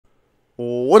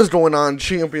What is going on,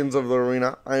 champions of the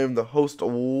arena? I am the host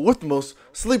with the most,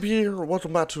 Sleepy here.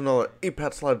 Welcome back to another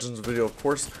Apex Legends video. Of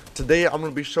course, today I'm going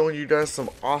to be showing you guys some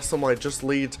awesome just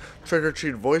leads, trick or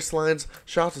treat voice lines.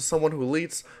 Shout out to someone who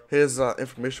leads. His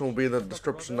information will be in the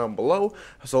description down below.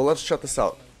 So let's check this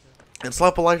out. And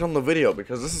slap a like on the video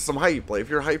because this is some hype. Like, if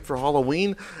you're hyped for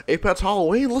Halloween, Apex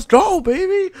Halloween, let's go,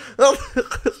 baby!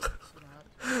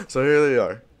 So here they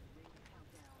are.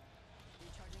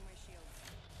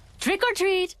 Trick or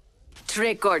treat!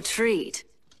 Trick or treat!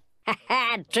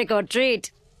 Trick or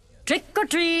treat! Trick or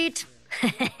treat!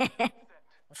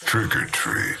 Trick or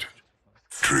treat.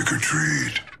 Trick or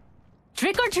treat.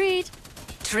 Trick or treat!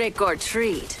 Trick or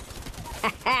treat!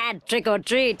 Trick or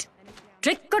treat!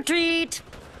 Trick or treat!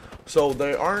 So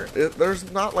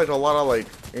there's not like a lot of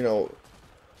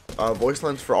voice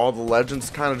lines for all the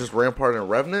legends, kind of just Rampart and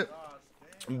Revanant.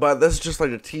 But this is just like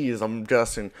a tease, I'm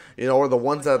guessing, or the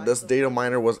ones that this data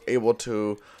miner was able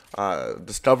to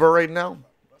discover right now.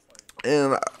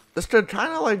 And this could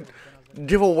kind of like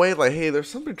give away, like, hey, there's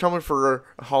something coming for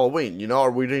Halloween, are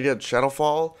we gonna get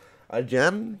Shadowfall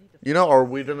again? Are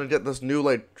we gonna get this new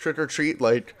like trick or treat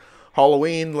like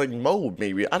Halloween like mode?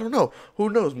 Maybe, I don't know, who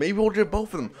knows, maybe we'll get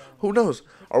both of them, who knows.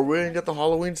 Are we gonna get the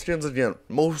Halloween skins again?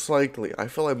 Most likely. I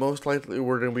feel like most likely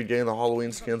we're gonna be getting the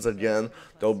Halloween skins again.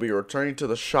 They'll be returning to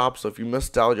the shop, so if you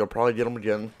missed out, you'll probably get them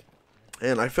again.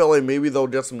 And I feel like maybe they'll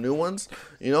get some new ones.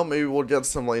 Maybe we'll get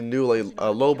some like new like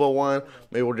Lobo one.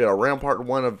 Maybe we'll get a Rampart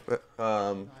one.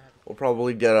 We'll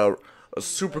probably get a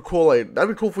super cool, like,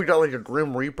 that'd be cool if we got like a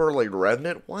Grim Reaper like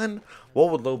Revenant one.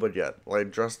 What would Loba get?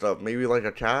 Like dressed up, maybe like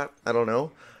a cat? I don't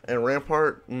know. And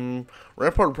Rampart,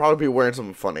 Rampart would probably be wearing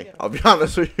something funny, I'll be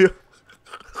honest with you.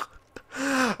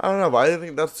 I don't know, but I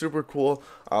think that's super cool.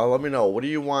 Let me know, what do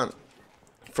you want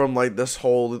from like this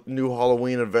whole new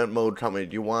Halloween event mode coming?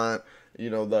 Do you want,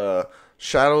 the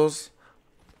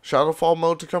Shadowfall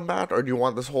mode to come back, or do you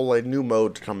want this whole like new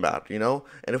mode to come back, And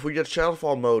if we get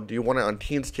Shadowfall mode, do you want it on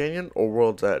Teens Canyon or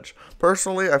World's Edge?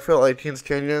 Personally, I feel like Teens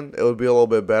Canyon, it would be a little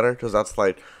bit better, because that's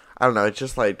like, I don't know, it's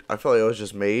just like, I feel like it was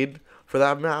just made for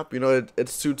that map, it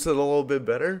suits it a little bit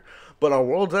better. But on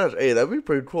World's Edge, hey, that'd be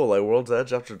pretty cool, like World's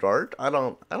Edge after dark. I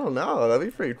don't know, that'd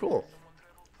be pretty cool.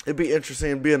 It'd be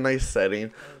interesting, it'd be a nice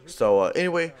setting. So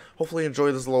anyway, hopefully you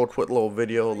enjoyed this quick little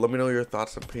video. Let me know your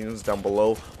thoughts and opinions down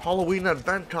below. Halloween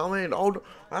event coming, oh,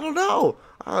 I don't know.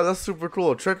 That's super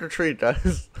cool. Trick or treat,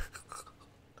 guys.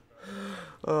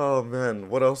 Oh man,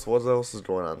 what else is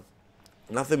going on?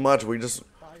 Nothing much. We just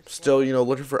still,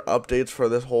 looking for updates for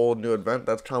this whole new event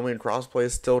that's coming. Crossplay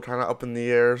is still kind of up in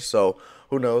the air, so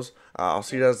who knows. I'll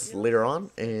see you guys later on,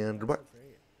 and goodbye.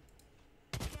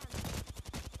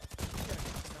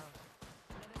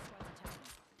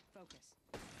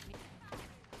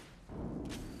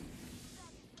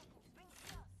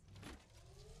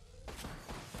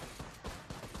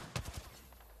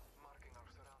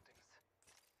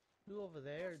 Two over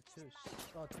there, two.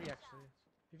 Oh, three actually.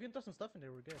 If you can throw some stuff in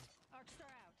there, we're good. Arcstar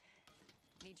out.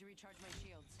 Need to recharge my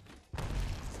shields.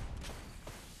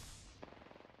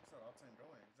 That's not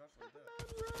going. It's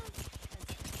actually dead.